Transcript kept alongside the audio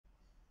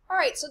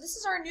Alright, so this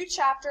is our new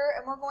chapter,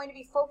 and we're going to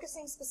be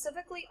focusing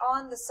specifically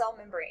on the cell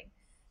membrane.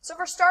 So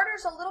for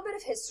starters, a little bit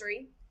of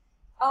history.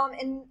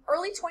 In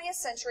early 20th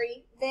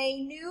century, they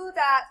knew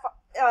that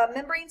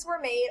membranes were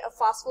made of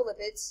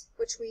phospholipids,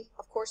 which we,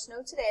 of course,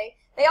 know today.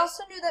 They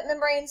also knew that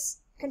membranes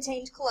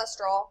contained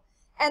cholesterol,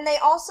 and they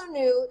also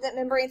knew that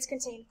membranes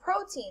contained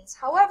proteins.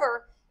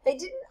 However, they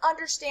didn't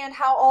understand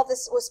how all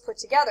this was put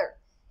together.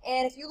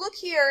 And if you look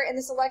here in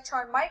this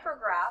electron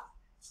micrograph,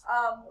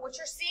 what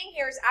you're seeing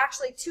here is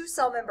actually two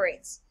cell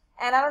membranes.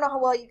 And I don't know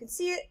how well you can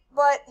see it,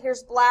 but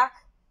here's black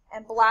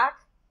and black.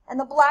 And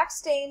the black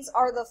stains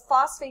are the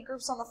phosphate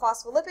groups on the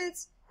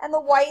phospholipids, and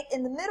the white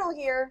in the middle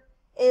here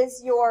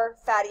is your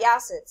fatty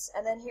acids.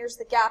 And then here's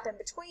the gap in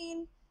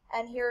between,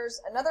 and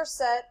here's another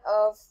set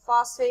of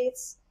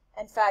phosphates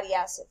and fatty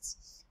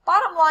acids.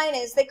 Bottom line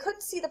is they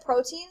couldn't see the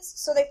proteins,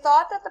 so they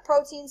thought that the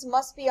proteins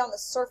must be on the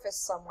surface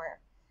somewhere.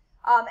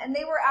 And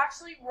they were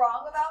actually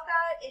wrong about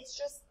that. It's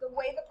just the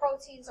way the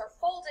proteins are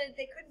folded,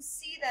 they couldn't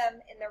see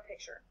them in their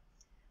picture.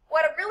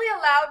 What really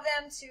allowed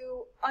them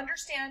to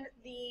understand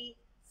the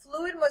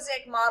fluid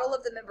mosaic model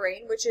of the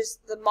membrane, which is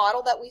the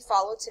model that we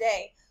follow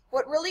today,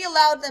 what really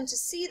allowed them to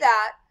see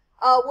that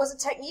was a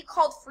technique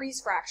called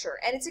freeze fracture.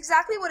 And it's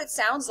exactly what it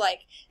sounds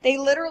like. They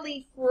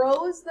literally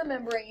froze the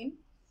membrane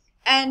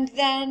and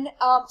then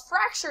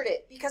fractured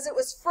it. Because it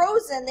was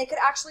frozen, they could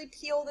actually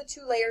peel the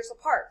two layers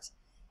apart.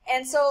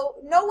 And so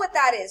know what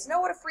that is. Know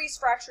what a freeze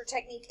fracture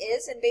technique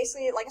is. And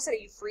basically, like I said,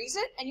 you freeze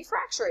it and you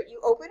fracture it. You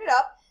open it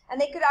up, and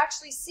they could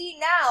actually see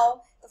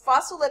now the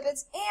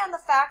phospholipids and the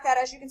fact that,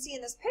 as you can see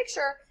in this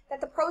picture, that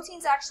the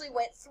proteins actually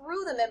went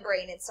through the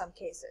membrane in some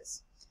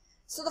cases.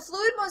 So the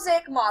fluid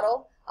mosaic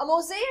model, a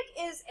mosaic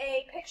is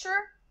a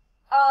picture,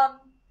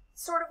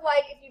 sort of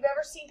like if you've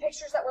ever seen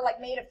pictures that were like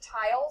made of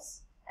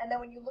tiles, and then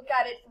when you look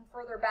at it from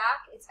further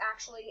back, it's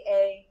actually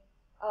a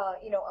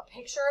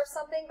picture of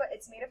something, but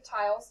it's made of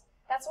tiles.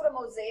 That's what a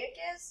mosaic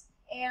is.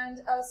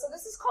 And so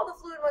this is called the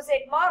fluid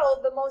mosaic model.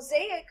 The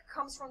mosaic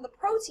comes from the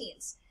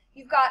proteins.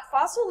 You've got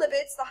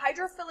phospholipids, the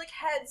hydrophilic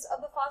heads of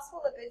the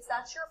phospholipids,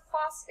 that's your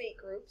phosphate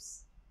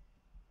groups.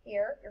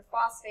 Here, your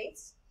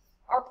phosphates,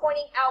 are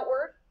pointing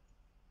outward.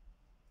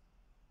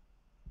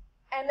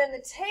 And then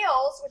the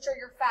tails, which are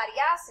your fatty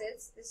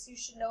acids, this you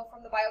should know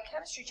from the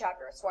biochemistry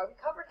chapter, that's why we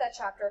covered that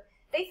chapter,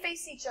 they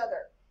face each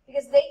other.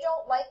 Because they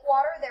don't like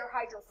water, they're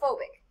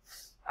hydrophobic.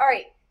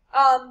 Alright,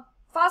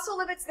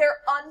 phospholipids, they're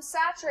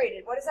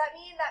unsaturated. What does that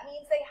mean? That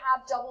means they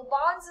have double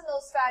bonds in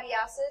those fatty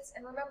acids.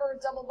 And remember,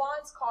 double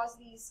bonds cause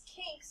these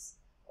kinks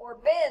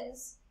or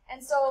bends.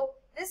 And so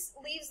this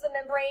leaves the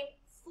membrane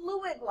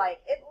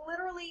fluid-like. It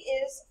literally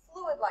is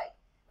fluid-like.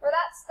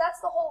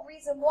 That's the whole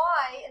reason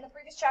why in the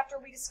previous chapter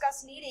we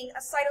discussed needing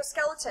a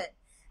cytoskeleton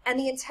and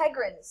the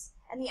integrins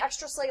and the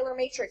extracellular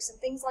matrix and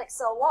things like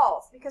cell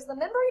walls. Because the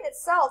membrane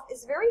itself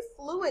is very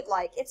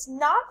fluid-like. It's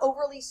not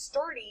overly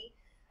sturdy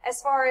as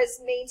far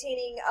as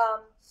maintaining,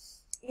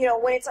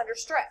 when it's under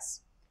stress.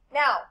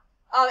 Now,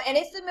 and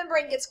if the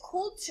membrane gets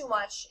cooled too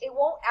much, it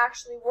won't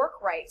actually work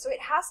right. So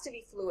it has to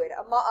be fluid.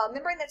 A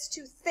membrane that's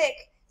too thick,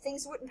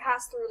 things wouldn't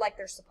pass through like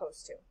they're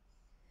supposed to.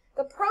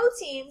 The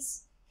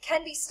proteins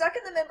can be stuck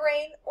in the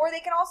membrane, or they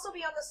can also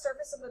be on the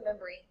surface of the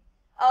membrane.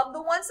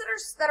 The ones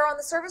that are on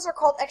the surface are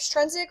called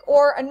extrinsic,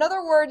 or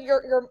another word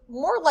you're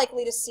more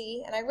likely to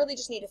see, and I really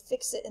just need to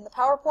fix it in the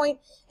PowerPoint,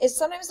 is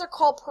sometimes they're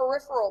called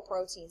peripheral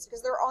proteins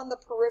because they're on the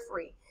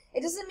periphery.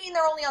 It doesn't mean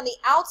they're only on the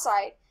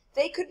outside.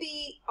 They could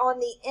be on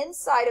the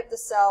inside of the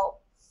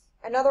cell.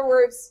 In other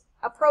words,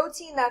 a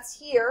protein that's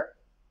here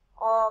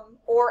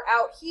or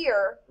out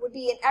here would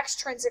be an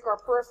extrinsic or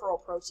peripheral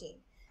protein.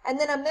 And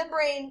then a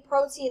membrane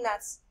protein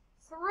that's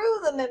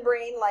through the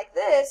membrane like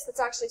this, that's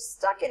actually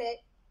stuck in it,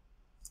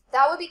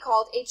 that would be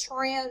called a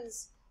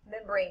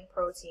transmembrane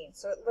protein.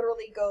 So it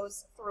literally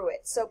goes through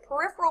it. So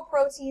peripheral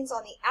proteins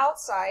on the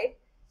outside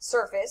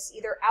surface,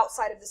 either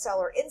outside of the cell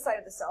or inside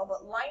of the cell,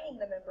 but lining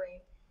the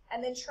membrane,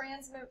 and then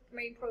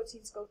transmembrane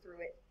proteins go through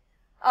it.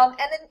 And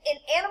then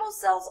in animal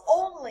cells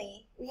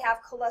only, we have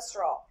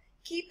cholesterol.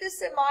 Keep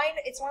this in mind.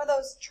 It's one of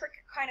those trick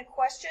kind of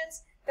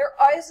questions. There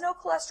is no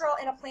cholesterol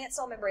in a plant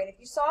cell membrane. If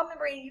you saw a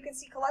membrane and you can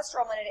see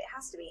cholesterol in it, it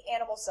has to be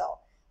animal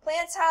cell.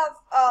 Plants have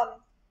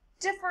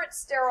different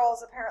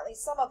sterols, apparently.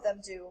 Some of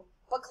them do.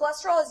 But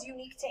cholesterol is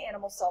unique to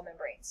animal cell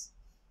membranes.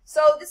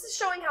 So this is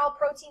showing how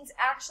proteins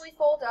actually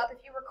fold up. If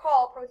you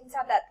recall, proteins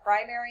have that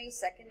primary,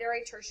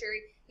 secondary,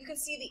 tertiary. You can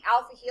see the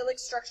alpha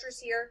helix structures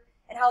here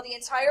and how the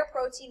entire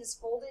protein is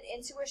folded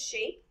into a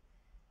shape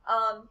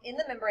in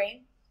the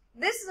membrane.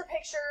 This is a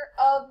picture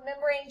of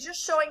membrane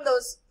just showing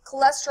those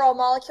cholesterol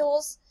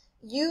molecules.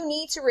 You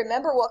need to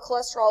remember what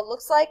cholesterol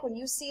looks like when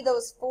you see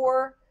those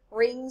four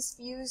rings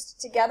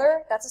fused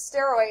together. That's a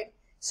steroid.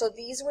 So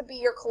these would be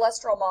your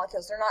cholesterol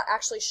molecules. They're not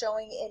actually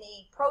showing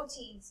any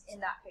proteins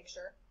in that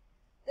picture.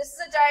 This is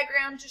a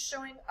diagram just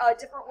showing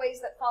different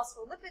ways that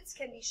phospholipids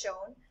can be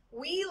shown.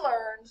 We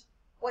learned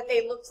what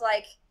they looked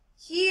like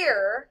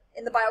here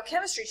in the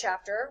biochemistry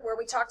chapter, where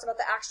we talked about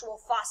the actual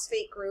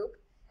phosphate group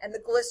and the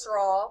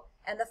glycerol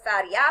and the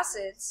fatty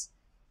acids.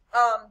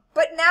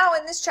 But now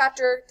in this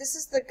chapter, this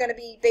is going to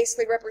be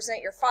basically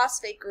represent your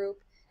phosphate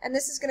group, and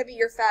this is going to be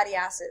your fatty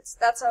acids.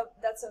 That's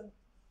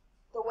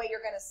the way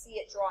you're going to see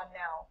it drawn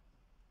now.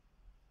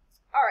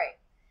 All right,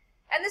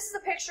 and this is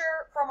a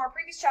picture from our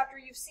previous chapter.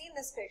 You've seen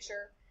this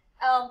picture,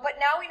 but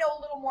now we know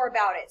a little more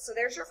about it. So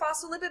there's your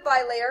phospholipid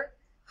bilayer,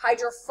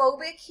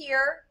 hydrophobic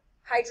here,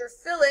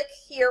 hydrophilic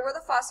here where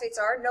the phosphates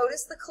are.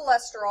 Notice the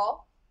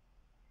cholesterol.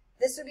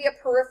 This would be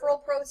a peripheral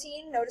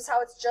protein. Notice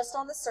how it's just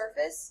on the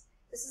surface.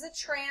 This is a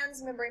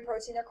transmembrane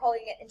protein. They're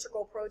calling it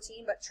integral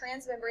protein, but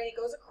transmembrane, it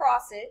goes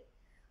across it.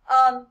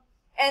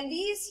 And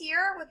these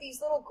here, with these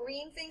little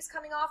green things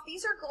coming off,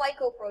 these are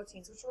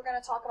glycoproteins, which we're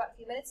going to talk about in a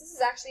few minutes. This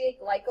is actually a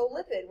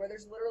glycolipid, where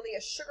there's literally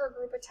a sugar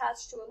group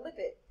attached to a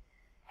lipid.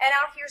 And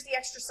out here's the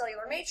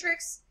extracellular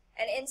matrix,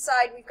 and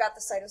inside we've got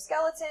the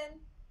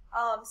cytoskeleton.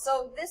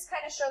 So this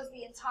kind of shows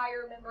the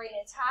entire membrane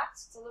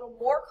intact. It's a little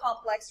more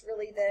complex,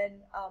 really,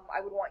 than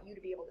I would want you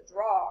to be able to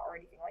draw or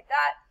anything like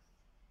that.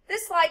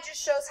 This slide just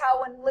shows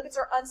how when lipids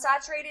are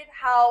unsaturated,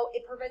 how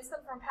it prevents them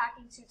from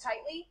packing too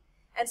tightly.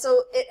 And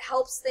so it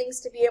helps things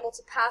to be able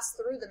to pass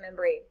through the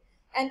membrane.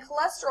 And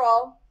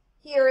cholesterol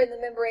here in the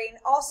membrane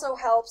also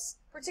helps,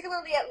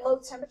 particularly at low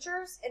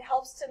temperatures, it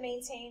helps to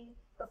maintain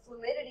the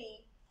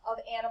fluidity of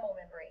animal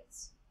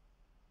membranes.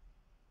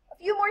 A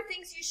few more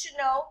things you should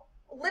know.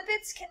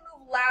 Lipids can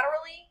move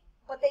laterally,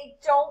 but they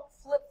don't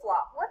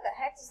flip-flop. What the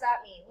heck does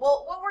that mean?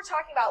 Well, what we're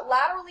talking about,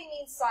 laterally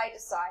means side to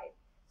side.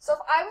 So if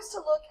I was to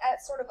look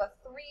at sort of a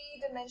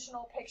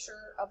three-dimensional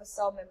picture of a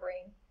cell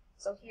membrane,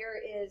 so here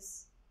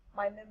is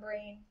my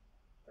membrane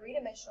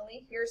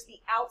three-dimensionally. Here's the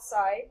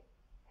outside,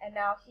 and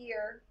now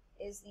here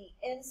is the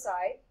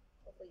inside.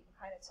 Hopefully you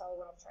can kind of tell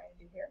what I'm trying to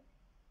do here.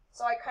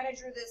 So I kind of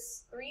drew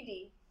this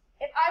 3D.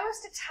 If I was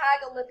to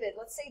tag a lipid,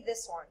 let's say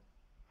this one,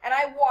 and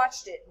I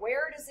watched it,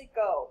 where does it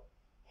go?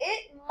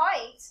 It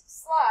might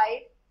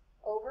slide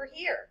over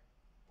here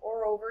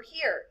or over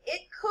here.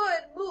 It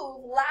could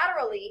move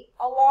laterally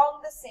along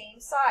the same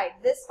side.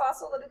 This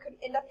phospholipid could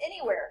end up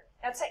anywhere.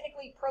 Now,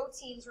 technically,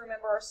 proteins,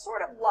 remember, are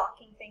sort of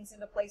locking things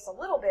into place a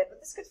little bit,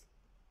 but this could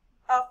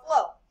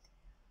flow.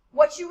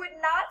 What you would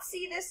not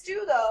see this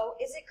do, though,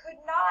 is it could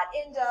not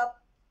end up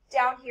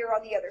down here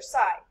on the other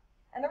side.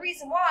 And the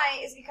reason why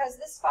is because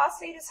this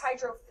phosphate is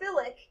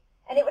hydrophilic,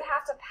 and it would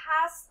have to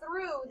pass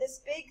through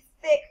this big,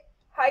 thick,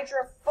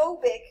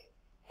 hydrophobic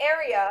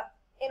area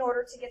in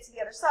order to get to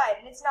the other side.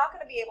 And it's not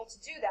going to be able to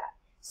do that.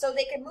 So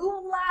they can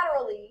move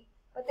laterally,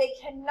 but they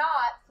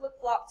cannot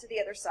flip-flop to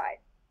the other side.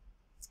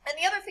 And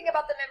the other thing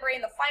about the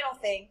membrane, the final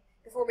thing,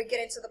 before we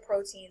get into the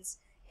proteins,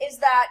 is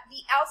that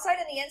the outside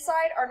and the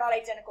inside are not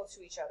identical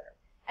to each other.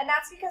 And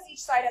that's because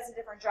each side has a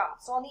different job.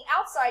 So on the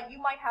outside, you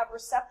might have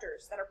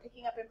receptors that are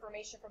picking up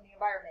information from the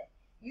environment.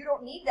 You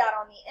don't need that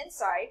on the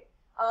inside.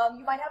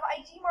 You might have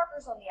ID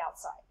markers on the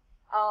outside.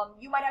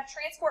 You might have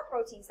transport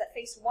proteins that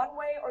face one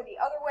way or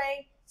the other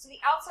way. So the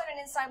outside and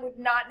inside would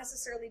not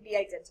necessarily be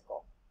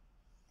identical.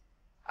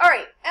 All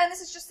right, and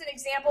this is just an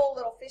example, a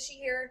little fishy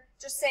here,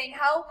 just saying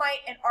how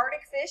might an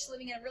Arctic fish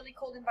living in a really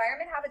cold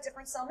environment have a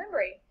different cell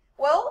membrane?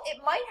 Well,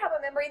 it might have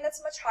a membrane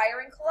that's much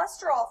higher in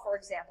cholesterol, for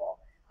example,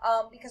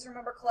 because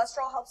remember,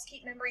 cholesterol helps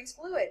keep membranes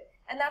fluid,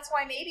 and that's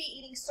why maybe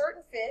eating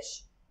certain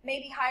fish may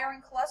be higher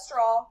in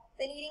cholesterol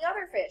than eating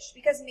other fish,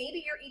 because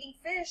maybe you're eating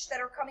fish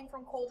that are coming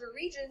from colder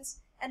regions,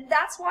 and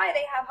that's why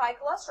they have high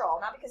cholesterol,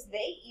 not because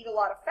they eat a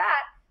lot of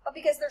fat, but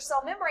because their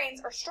cell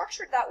membranes are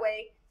structured that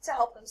way to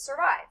help them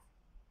survive.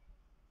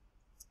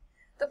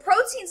 The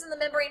proteins in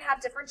the membrane have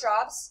different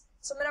jobs,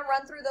 so I'm going to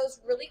run through those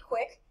really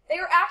quick. They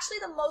are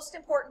actually the most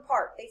important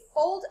part. They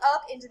fold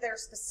up into their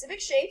specific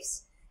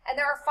shapes, and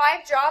there are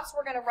 5 jobs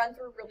we're going to run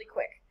through really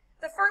quick.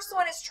 The first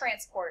one is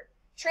transport.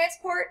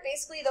 Transport,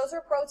 basically, those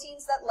are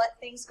proteins that let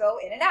things go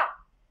in and out,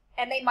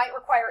 and they might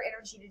require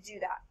energy to do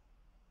that.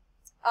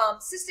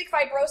 Cystic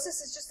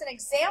fibrosis is just an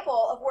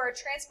example of where a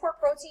transport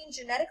protein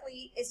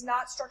genetically is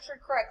not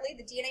structured correctly.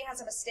 The DNA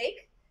has a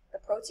mistake. The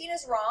protein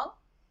is wrong.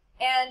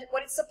 And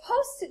what it's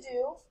supposed to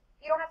do,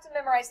 you don't have to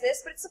memorize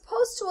this, but it's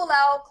supposed to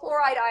allow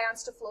chloride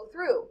ions to flow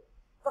through.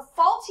 The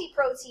faulty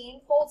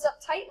protein folds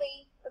up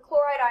tightly, the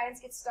chloride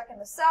ions get stuck in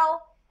the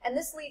cell, and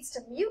this leads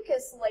to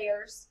mucus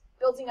layers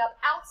building up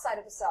outside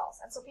of the cells.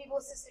 And so people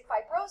with cystic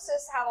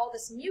fibrosis have all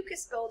this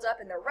mucus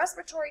buildup in their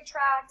respiratory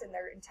tract and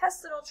their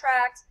intestinal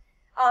tract.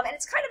 And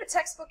it's kind of a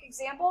textbook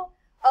example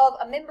of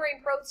a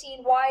membrane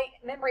protein, why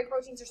membrane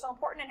proteins are so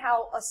important, and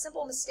how a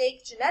simple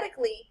mistake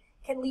genetically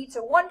can lead to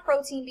one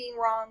protein being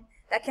wrong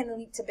that can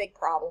lead to big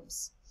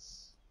problems.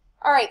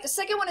 All right, the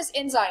second one is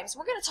enzymes.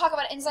 We're going to talk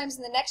about enzymes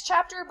in the next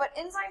chapter, but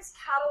enzymes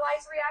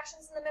catalyze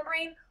reactions in the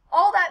membrane.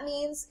 All that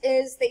means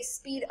is they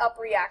speed up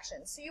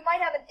reactions. So you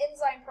might have an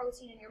enzyme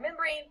protein in your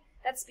membrane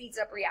that speeds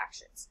up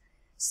reactions.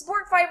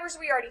 Support fibers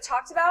we already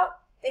talked about.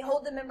 They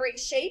hold the membrane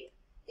shape.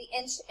 The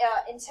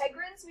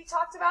integrins we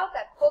talked about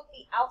that hook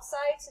the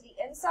outside to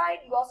the inside.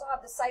 You also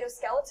have the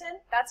cytoskeleton.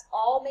 That's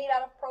all made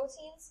out of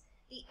proteins.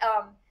 The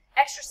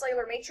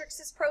extracellular matrix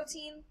is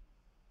protein.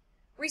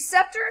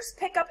 Receptors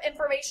pick up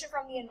information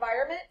from the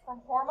environment,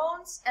 from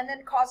hormones, and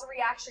then cause a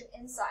reaction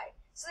inside.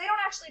 So they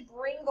don't actually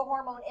bring the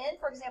hormone in.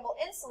 For example,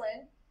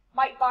 insulin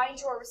might bind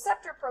to a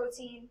receptor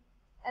protein,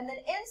 and then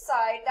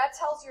inside, that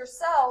tells your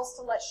cells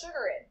to let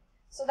sugar in.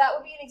 So that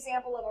would be an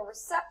example of a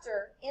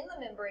receptor in the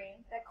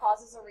membrane that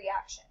causes a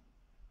reaction.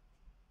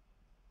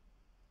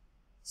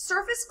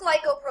 Surface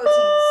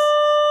glycoproteins.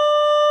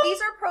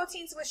 These are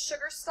proteins with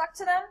sugar stuck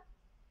to them,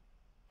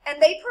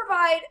 and they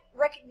provide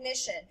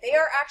recognition. They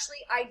are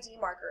actually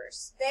ID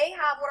markers. They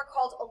have what are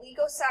called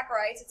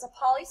oligosaccharides. It's a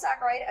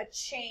polysaccharide, a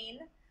chain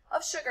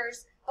of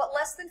sugars, but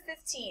less than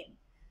 15.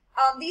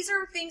 These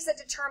are things that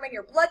determine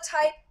your blood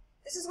type.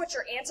 This is what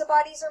your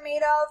antibodies are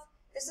made of.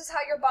 This is how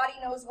your body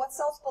knows what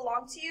cells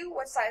belong to you,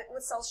 what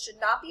cells should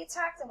not be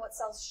attacked, and what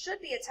cells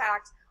should be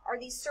attacked are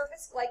these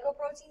surface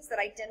glycoproteins that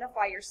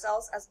identify your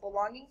cells as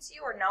belonging to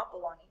you or not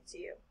belonging to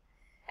you.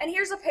 And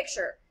here's a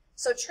picture.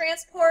 So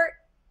transport,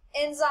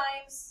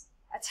 enzymes,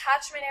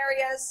 attachment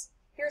areas.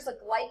 Here's a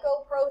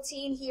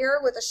glycoprotein here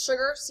with a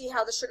sugar. See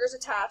how the sugar's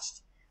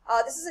attached.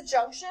 This is a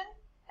junction,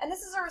 and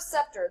this is a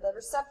receptor. The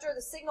receptor,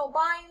 the signal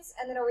binds,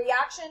 and then a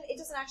reaction. It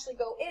doesn't actually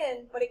go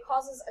in, but it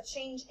causes a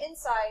change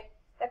inside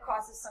that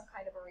causes some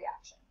kind of a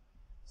reaction.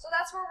 So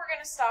that's where we're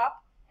going to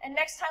stop. And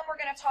next time we're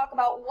going to talk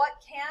about what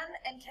can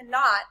and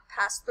cannot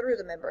pass through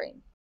the membrane.